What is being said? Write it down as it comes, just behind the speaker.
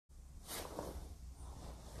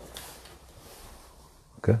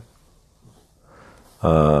Okay.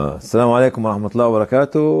 Assalamu alaikum wa rahmatullahi wa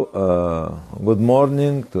barakatuh. Good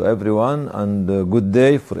morning to everyone and good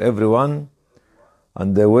day for everyone.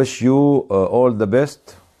 And I wish you all the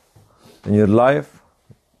best in your life,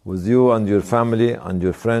 with you and your family and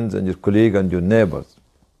your friends and your colleagues and your neighbors.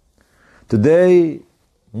 Today,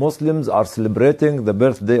 Muslims are celebrating the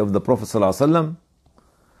birthday of the Prophet ﷺ,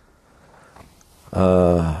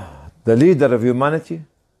 the leader of humanity,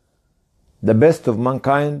 the best of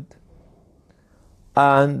mankind,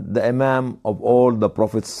 and the Imam of all the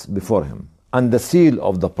prophets before him, and the seal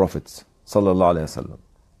of the prophets, sallallahu alaihi wasallam,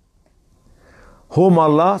 whom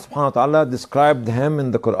Allah subhanahu wa ta'ala described him in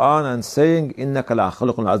the Quran and saying, إِنَّكَ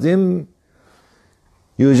لَخَلُقٌ عَظِيمٌ,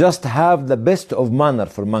 you just have the best of manner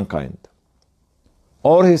for mankind.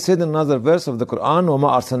 Or he said in another verse of the Quran,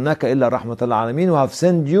 وَمَا أَرْسَلْنَاكَ إِلَّا رَحْمَةً الْعَالَمِينَ, we have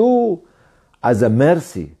sent you as a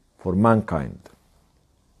mercy for mankind.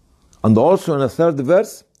 And also in a third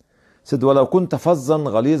verse, said وَلَوْ كُنْتَ فَظًّا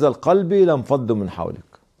غَلِيظَ الْقَلْبِ لَانْفَضُّوا مِنْ حَوْلِكَ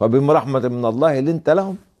فَبِمَا رَحْمَةٍ مِنَ اللَّهِ لِنْتَ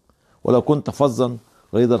لَهُمْ وَلَوْ كُنْتَ فَظًّا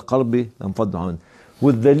غَلِيظَ الْقَلْبِ لَانْفَضُّوا مِنْ حَوْلِكَ.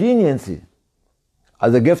 With the leniency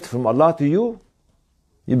as a gift from Allah to you,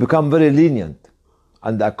 you become very lenient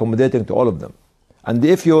and accommodating to all of them. And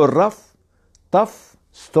if you are rough, tough,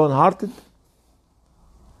 stone-hearted,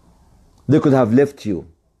 they could have left you.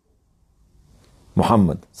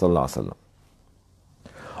 Muhammad sallallahu alaihi wasallam.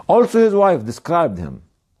 Also his wife described him,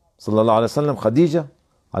 sallallahu alaihi wasallam, Khadija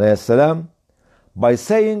alayhi salam, by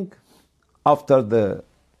saying, after the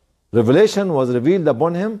revelation was revealed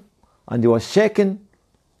upon him and he was shaken,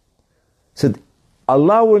 said,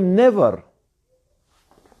 Allah will never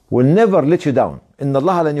let you down. إن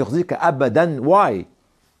الله لن يخزيك أبدا. Why?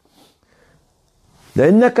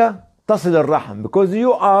 لأنك تصل الرحم, because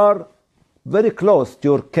you are very close to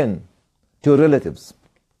your kin, to your relatives.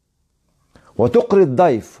 وتقري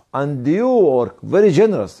الضيف, and you are very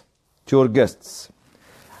generous to your guests.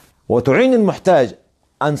 وتعين المحتاج,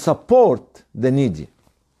 and support the needy.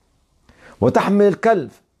 وتحمل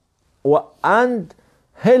الكلب, and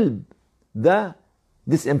help the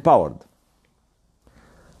disempowered.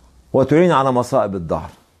 وتعين على مصائب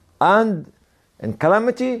الدهر, and in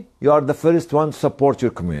calamity you are the first one to support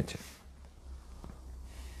your community.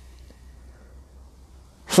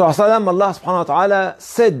 So Allah subhanahu wa ta'ala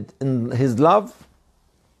said in his love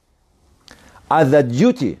as a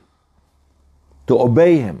duty to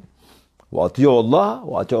obey him. وَأَطِيعُوا اللَّهَ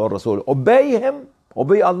وَأَطِيعُوا الرَّسُولَ. Obey him,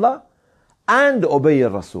 obey Allah, and obey the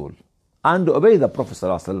Rasul, and obey the Prophet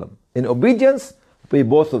sallallahu alaihi wasallam. In obedience, obey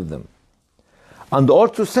both of them. And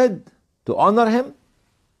also said to honor him,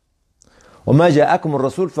 وَمَا جَاءَكُمُ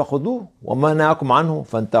الرَّسُولُ فَخُذُوهُ وَمَا نَهَاكُمْ عَنْهُ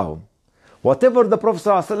فَانْتَهُوا. Whatever the Prophet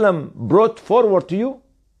sallallahu alaihi wasallam brought forward to you,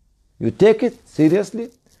 you take it seriously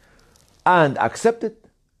and accept it,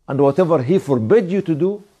 and whatever he forbid you to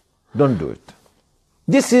do, don't do it.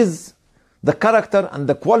 This is the character and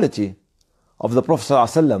the quality of the Prophet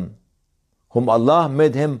ﷺ, whom Allah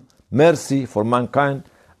made him mercy for mankind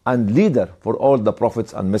and leader for all the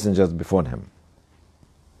prophets and messengers before him.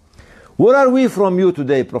 Where are we from you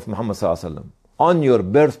today, Prophet Muhammad ﷺ, on your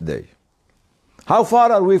birthday? How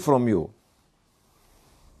far are we from you,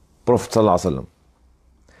 Prophet ﷺ?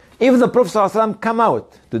 If the Prophet ﷺ come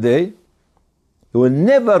out today, he will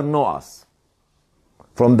never know us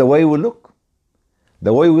from the way we look,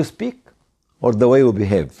 the way we speak, or the way we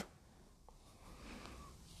behave.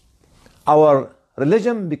 Our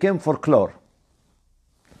religion became folklore.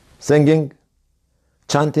 Singing,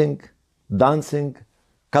 chanting, dancing,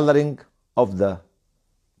 coloring of the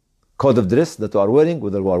code of dress that we are wearing,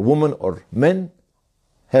 whether we are women or men,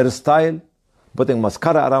 hairstyle, putting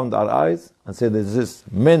mascara around our eyes and say this is,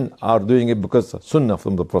 men are doing it because of sunnah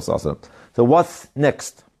from the Prophet. So what's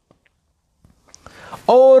next?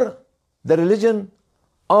 Or the religion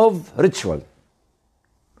of ritual.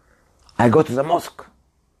 I go to the mosque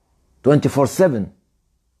 24/7.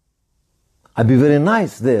 I be very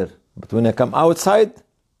nice there, but when I come outside,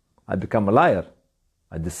 I become a liar,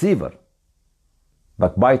 a deceiver,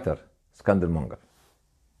 backbiter, scandalmonger.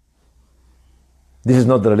 This is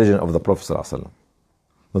not the religion of the Prophet ﷺ,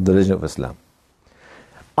 not the religion of Islam.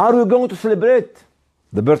 Are we going to celebrate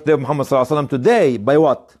the birthday of Muhammad ﷺ today by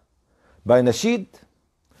what? By nasheed,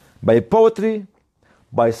 by poetry,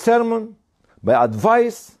 by sermon, by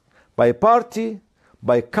advice, by party,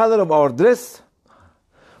 by color of our dress,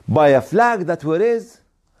 by a flag that we raise,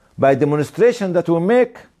 by demonstration that we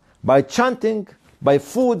make, by chanting, by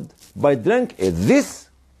food, by drink? Is this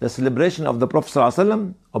the celebration of the Prophet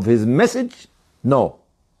ﷺ, of his message? No.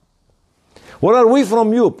 Where are we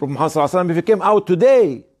from you, Prophet Muhammad sallallahu alaihi wasallam, if you came out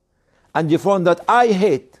today and you found that I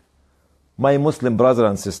hate my Muslim brother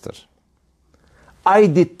and sister, I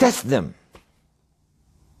detest them.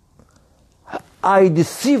 I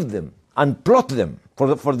deceive them and plot them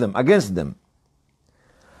for them, against them.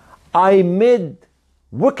 I made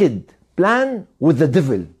wicked plan with the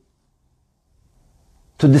devil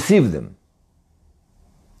to deceive them,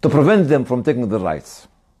 to prevent them from taking their rights.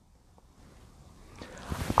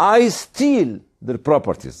 I steal their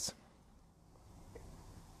properties.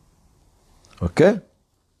 Okay?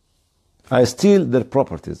 I steal their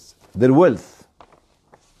properties, their wealth.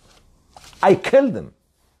 I kill them.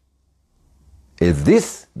 Is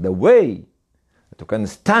this the way that you can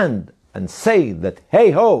stand and say that, hey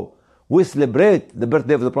ho, we celebrate the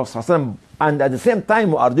birthday of the Prophet ﷺ, and at the same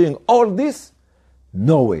time we are doing all this?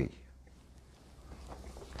 No way.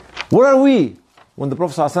 Where are we when the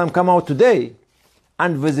Prophet ﷺ come out today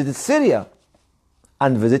and visited Syria,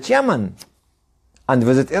 and visit Yemen, and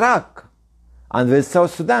visit Iraq, and visit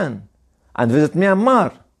South Sudan, and visit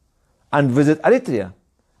Myanmar, and visit Eritrea,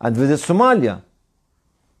 and visit Somalia,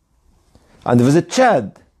 and visit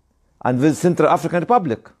Chad, and visit Central African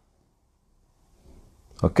Republic?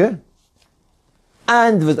 Okay?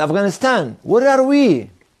 And with Afghanistan, where are we?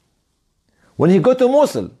 When he go to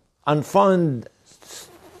Mosul and found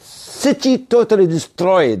city totally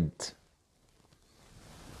destroyed,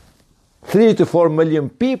 3 to 4 million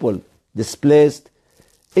people displaced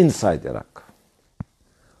inside Iraq.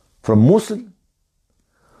 From Mosul,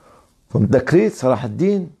 from Tikrit, Salah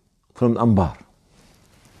ad-Din, from Anbar.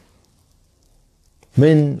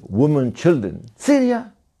 Men, women, children.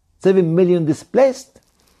 Syria, 7 million displaced.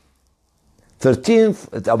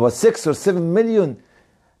 About 6 or 7 million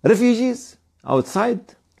refugees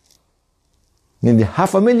outside. Nearly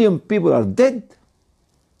 500,000 people are dead.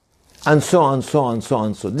 And so on, so on, so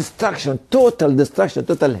on, so destruction, total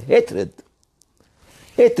hatred.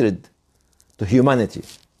 Hatred to humanity.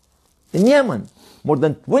 In Yemen, more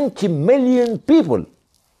than 20 million people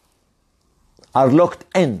are locked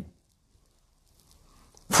in.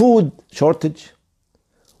 Food shortage,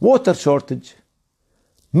 water shortage,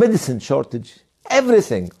 medicine shortage,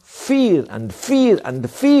 everything. Fear and fear and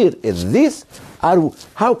fear. Is this?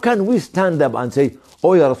 How can we stand up and say,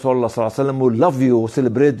 oh, Ya Rasulullah Sallallahu Alaihi Wasallam, we love you,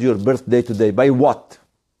 celebrate your birthday today? By what?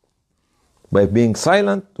 By being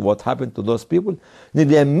silent? What happened to those people?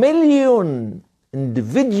 Nearly 1 million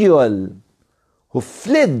individuals who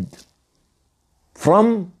fled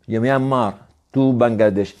from Myanmar to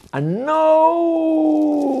Bangladesh, and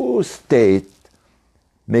no state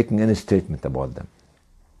making any statement about them.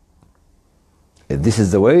 If this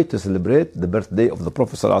is the way to celebrate the birthday of the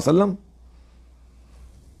Prophet ﷺ,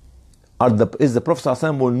 is the Prophet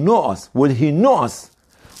ﷺ will know us? Will he know us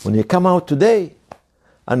when he come out today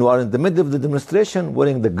and we are in the middle of the demonstration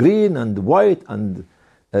wearing the green and white and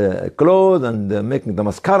clothes and making the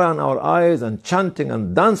mascara on our eyes and chanting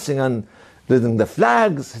and dancing and raising the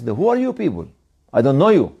flags? Who are you people? I don't know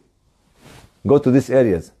you. Go to these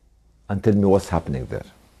areas and tell me what's happening there.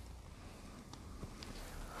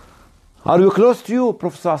 Are we close to you,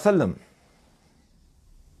 Prophet ﷺ?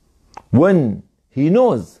 When he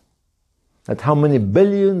knows that how many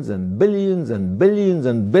billions and billions and billions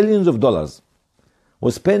and billions of dollars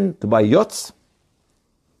was spent to buy yachts,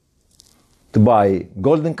 to buy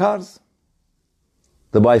golden cars,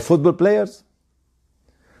 to buy football players,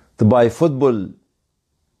 to buy football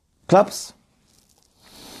clubs,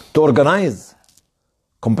 to organize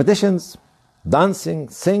competitions, dancing,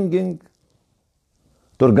 singing,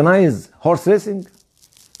 to organize horse racing,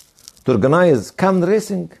 to organize camel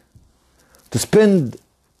racing, to spend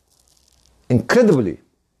incredibly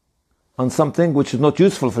on something which is not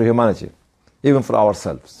useful for humanity, even for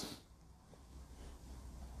ourselves.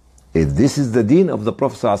 If this is the deen of the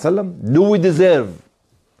Prophet ﷺ, do we deserve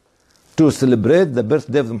to celebrate the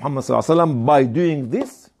birthday of Muhammad ﷺ by doing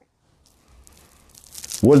this?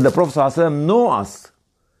 Will the Prophet ﷺ know us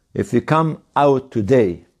if he come out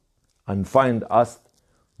today and find us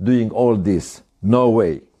doing all this? No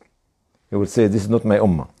way. He will say, this is not my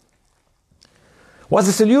ummah. What's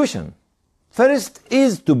the solution? First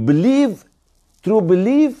is to believe,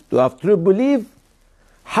 to have true belief,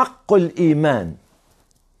 حق الإيمان.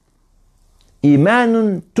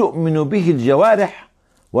 إيمان تؤمن به الجوارح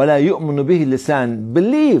ولا يؤمن به اللسان.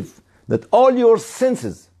 Believe that all your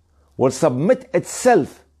senses will submit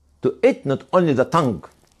itself to it, not only the tongue.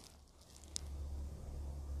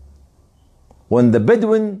 When the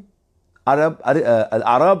Bedouin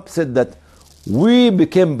Arab said that we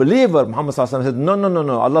became believer, Muhammad said, no.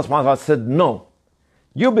 Allah subhanahu wa ta'ala said, no.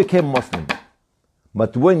 You became Muslim.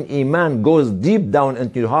 But when Iman goes deep down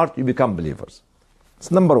into your heart, you become believers.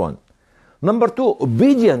 It's number one. Number two,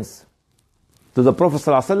 obedience to the Prophet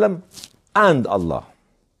ﷺ and Allah.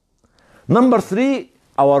 Number 3,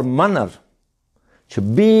 our manner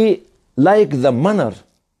should be like the manner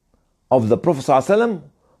of the Prophet ﷺ,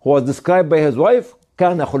 who was described by his wife,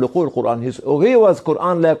 كان خلقه القرآن. He was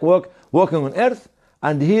Quran like walking on earth,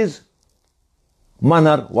 and his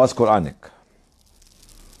manner was Quranic.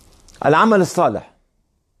 العمل الصالح,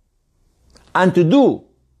 and to do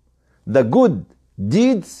the good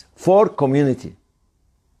deeds for community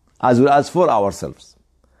as well as for ourselves.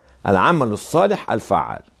 العمل الصالح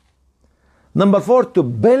الفعال. Number 4, to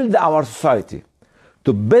build our society,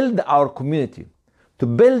 to build our community, to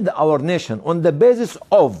build our nation on the basis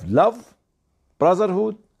of love,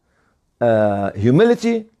 brotherhood,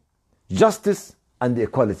 humility, justice, and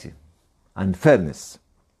equality, and fairness.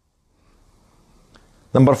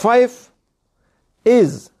 Number 6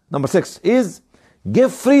 is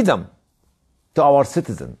give freedom to our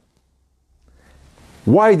citizens.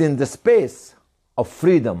 Widen the space of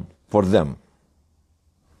freedom for them.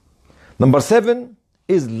 Number 7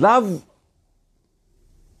 is love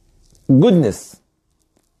goodness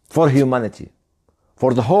for humanity,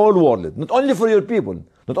 for the whole world, not only for your people,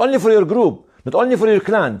 not only for your group, not only for your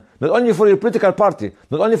clan, not only for your political party,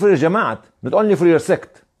 not only for your jama'at, not only for your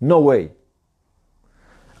sect. No way.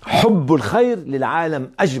 حب الخير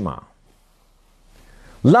للعالم أجمع.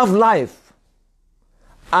 Love life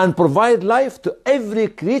and provide life to every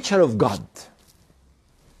creature of God.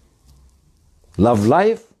 Love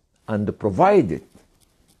life and provide it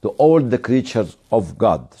to all the creatures of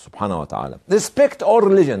God subhanahu wa ta'ala. Respect all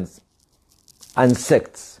religions and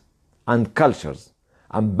sects and cultures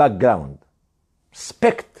and background.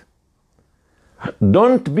 Respect.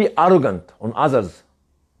 Don't be arrogant on others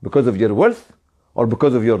because of your wealth or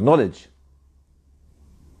because of your knowledge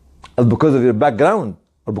or because of your background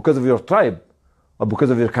or because of your tribe or because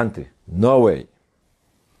of your country. No way.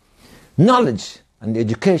 Knowledge and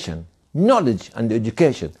education. Knowledge and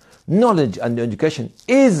education. Knowledge and education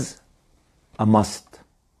is a must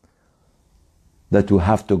that we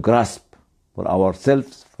have to grasp for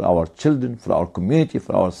ourselves, for our children, for our community,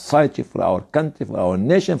 for our society, for our country, for our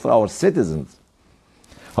nation, for our citizens.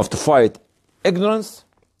 We have to fight ignorance,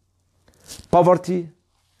 poverty,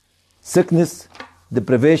 sickness,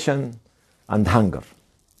 deprivation, and hunger,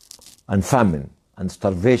 and famine, and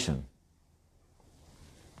starvation.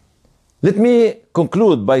 Let me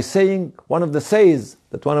conclude by saying one of the sayings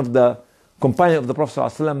that one of the companions of the Prophet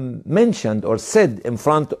ﷺ mentioned or said in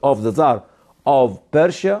front of the Tsar of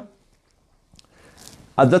Persia.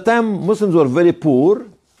 At the time, Muslims were very poor,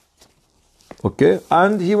 okay,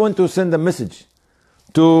 and he wanted to send a message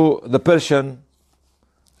to the Persian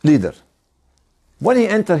leader. When he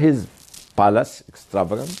entered his palace,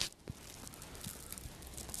 extravagant,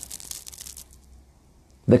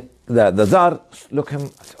 the Tsar looked him,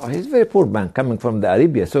 oh, he's a very poor man coming from the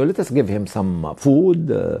Arabia, so let us give him some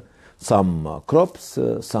food, some crops,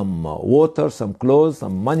 some water, some clothes,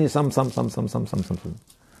 some money, some.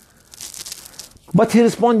 But he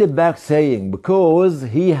responded back saying, because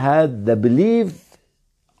he had the belief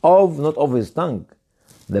of, not of his tongue,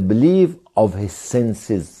 the belief of his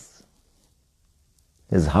senses,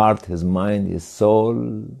 his heart, his mind, his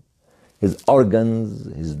soul, his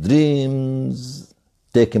organs, his dreams,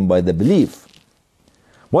 taken by the belief.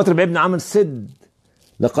 What Rabbi ibn Amr said,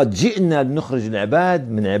 لقد جئنا لنخرج العباد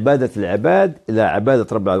من عبادة العباد إلى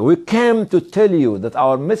عبادة رب العالمين. We came to tell you that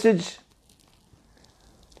our message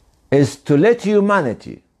is to let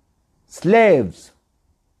humanity, slaves,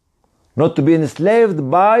 not to be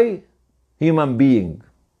enslaved by human being,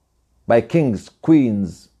 by kings,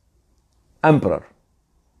 queens, emperor,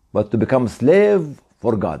 but to become slave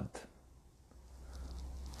for God.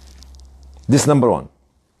 This number 1.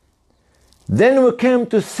 Then we came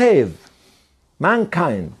to save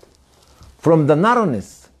mankind from the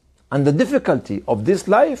narrowness and the difficulty of this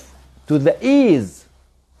life to the ease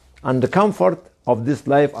and the comfort of this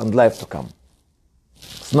life and life to come.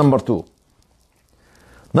 That's number 2.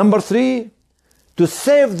 Number 3, to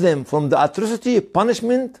save them from the atrocity,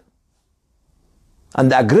 punishment,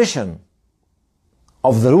 and the aggression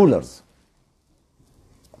of the rulers,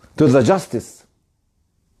 to the justice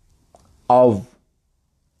of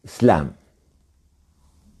Islam.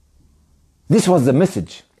 This was the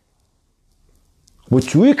message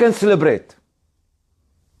which we can celebrate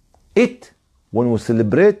it when we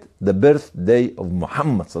celebrate the birthday of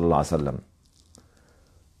Muhammad sallallahu alaihi wasallam.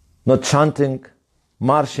 Not chanting,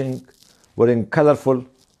 marching, wearing colorful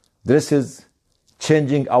dresses,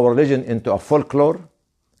 changing our religion into a folklore,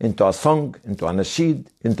 into a song, into a nasheed,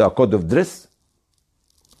 into a code of dress.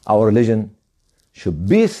 Our religion should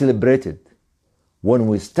be celebrated when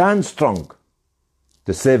we stand strong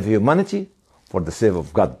to save humanity for the sake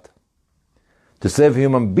of God, to save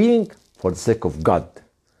human being for the sake of God.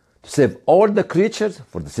 To save all the creatures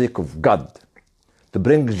for the sake of God. To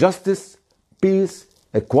bring justice, peace,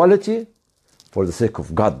 equality for the sake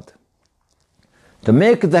of God. To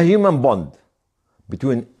make the human bond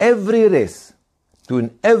between every race,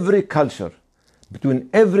 between every culture, between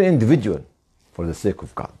every individual for the sake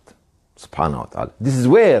of God. Subhanahu wa ta'ala. This is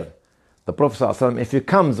where the Prophet ﷺ, if he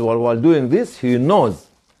comes while doing this, he knows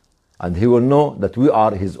and he will know that we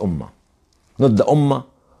are his ummah. Not the ummah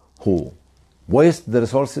who waste the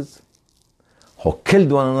resources, who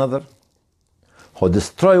killed one another, who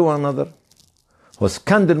destroy one another, who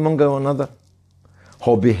scandalmonger one another,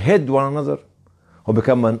 who behead one another, who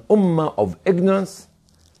become an ummah of ignorance,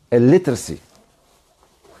 illiteracy,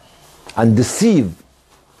 and deceive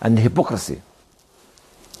and hypocrisy.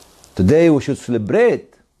 Today we should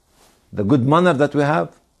celebrate the good manner that we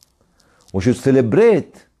have. We should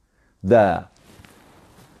celebrate the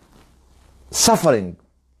suffering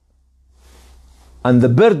and the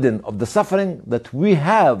burden of the suffering that we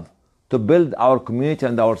have to build our community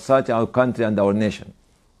and our society, our country and our nation.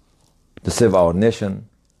 To save our nation,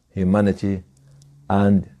 humanity,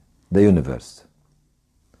 and the universe.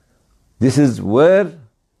 This is where,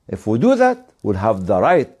 if we do that, we'll have the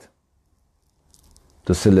right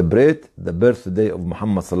to celebrate the birthday of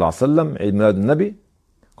Muhammad sallallahu alaihi wasallam, Eid Milad al-Nabi.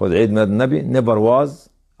 Because Eid Milad al-Nabi never was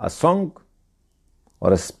a song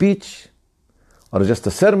or a speech or just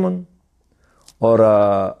a sermon or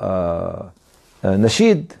a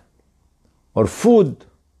nasheed or food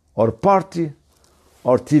or party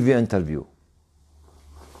or TV interview.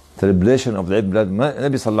 Celebration of the Eid Milad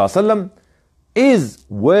al-Nabi sallallahu alaihi wasallam is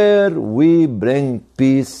where we bring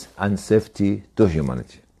peace and safety to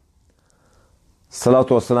humanity.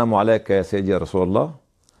 Salatu wassalamu alayka ya Sayyidi ya Rasulullah.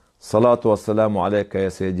 Salatu wassalamu alayka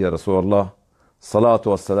ya Sayyidi ya Rasulullah. Salatu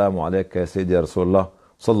wassalamu alayka ya Sayyidi ya Rasulullah.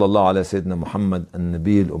 Sallallahu ala Sayyidina Muhammad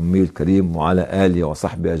النبي الأمي الكريم وعلى آله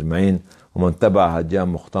وصحبه أجمعين ومن تبع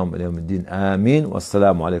هديهم مختام إلى يوم الدين آمين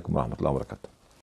والسلام عليكم ورحمة الله وبركاته.